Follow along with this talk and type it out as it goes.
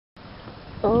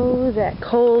Oh, that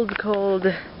cold, cold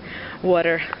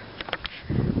water.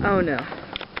 Oh no.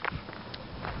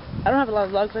 I don't have a lot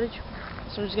of vlog footage,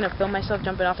 so I'm just gonna film myself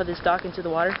jumping off of this dock into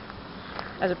the water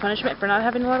as a punishment for not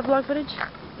having a lot of vlog footage.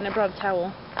 And I brought a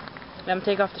towel. And I'm gonna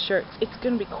take off the shirt. It's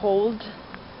gonna be cold.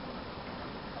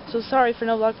 So sorry for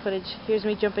no vlog footage. Here's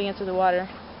me jumping into the water.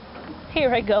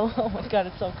 Here I go. Oh my god,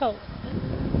 it's so cold.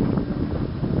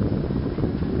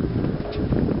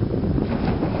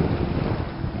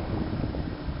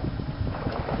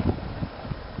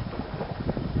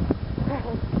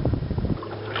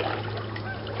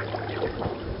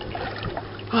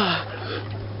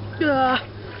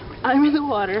 I'm in the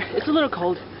water. It's a little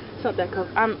cold. It's not that cold.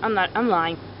 I'm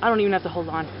lying. I don't even have to hold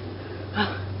on.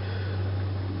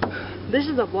 This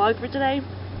is a vlog for today.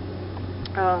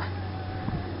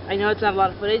 I know it's not a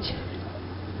lot of footage,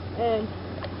 and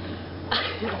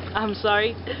I'm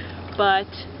sorry, but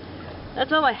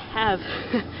that's all I have.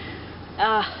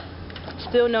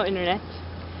 Still no internet.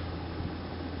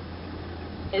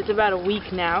 It's about a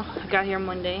week now. I got here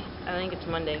Monday. I think it's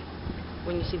Monday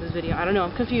when you see this video. I don't know.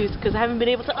 I'm confused because I haven't been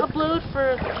able to upload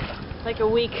for like a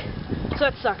week, so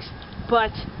that sucks.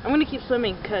 But I'm gonna keep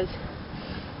swimming because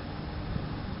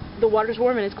the water's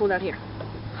warm and it's cold out here.